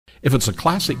If it's a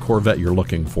classic Corvette you're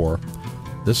looking for,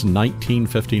 this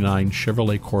 1959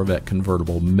 Chevrolet Corvette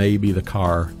Convertible may be the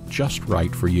car just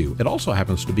right for you. It also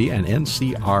happens to be an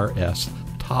NCRS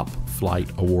Top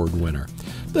Flight Award winner.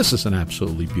 This is an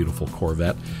absolutely beautiful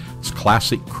Corvette. It's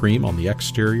classic cream on the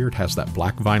exterior. It has that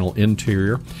black vinyl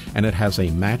interior, and it has a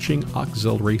matching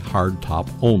auxiliary hardtop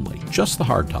only. Just the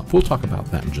hardtop. We'll talk about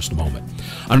that in just a moment.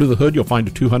 Under the hood, you'll find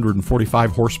a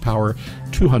 245 horsepower,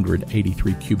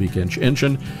 283 cubic inch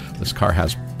engine. This car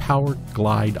has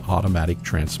powerglide automatic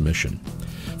transmission.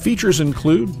 Features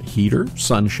include heater,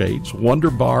 sunshades,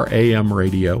 Wonderbar AM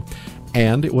radio,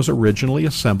 and it was originally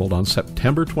assembled on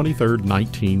September 23,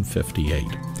 1958.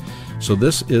 So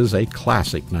this is a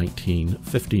classic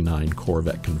 1959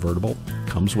 Corvette convertible.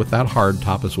 Comes with that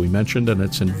hardtop, as we mentioned, and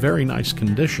it's in very nice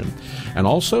condition, and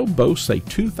also boasts a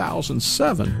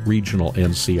 2007 Regional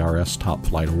NCRS Top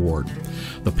Flight Award.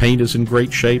 The paint is in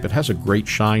great shape. It has a great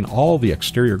shine. All the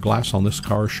exterior glass on this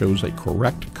car shows a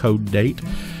correct code date,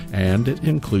 and it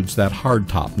includes that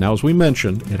hardtop. Now, as we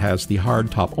mentioned, it has the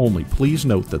hardtop only. Please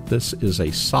note that this is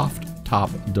a soft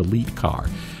top delete car,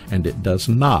 and it does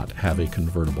not have a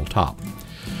convertible top.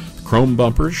 The chrome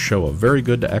bumpers show a very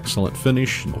good to excellent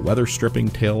finish. The weather stripping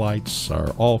taillights are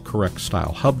all correct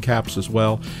style hubcaps as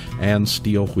well, and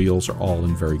steel wheels are all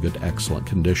in very good to excellent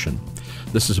condition.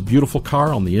 This is a beautiful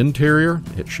car on the interior.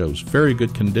 It shows very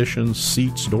good conditions: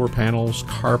 seats, door panels,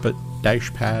 carpet,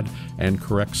 dash pad, and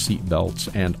correct seat belts,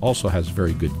 and also has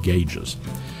very good gauges.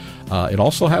 It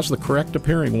also has the correct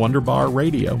appearing Wonderbar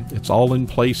radio. It's all in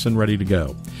place and ready to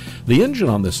go. The engine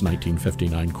on this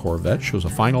 1959 Corvette shows a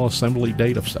final assembly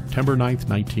date of September 9th,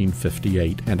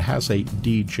 1958, and has a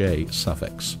DJ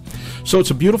suffix. So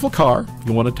it's a beautiful car.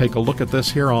 You want to take a look at this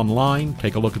here online,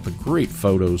 take a look at the great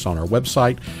photos on our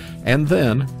website, and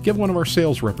then give one of our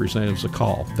sales representatives a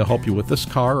call. They'll help you with this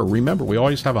car. Or remember, we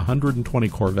always have 120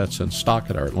 Corvettes in stock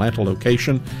at our Atlanta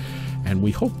location, and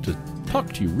we hope to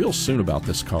talk to you real soon about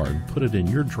this car and put it in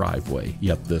your driveway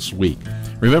yet this week.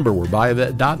 Remember, we're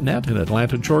buyavette.net in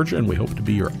Atlanta, Georgia, and we hope to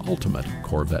be your ultimate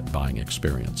Corvette buying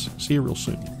experience. See you real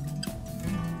soon.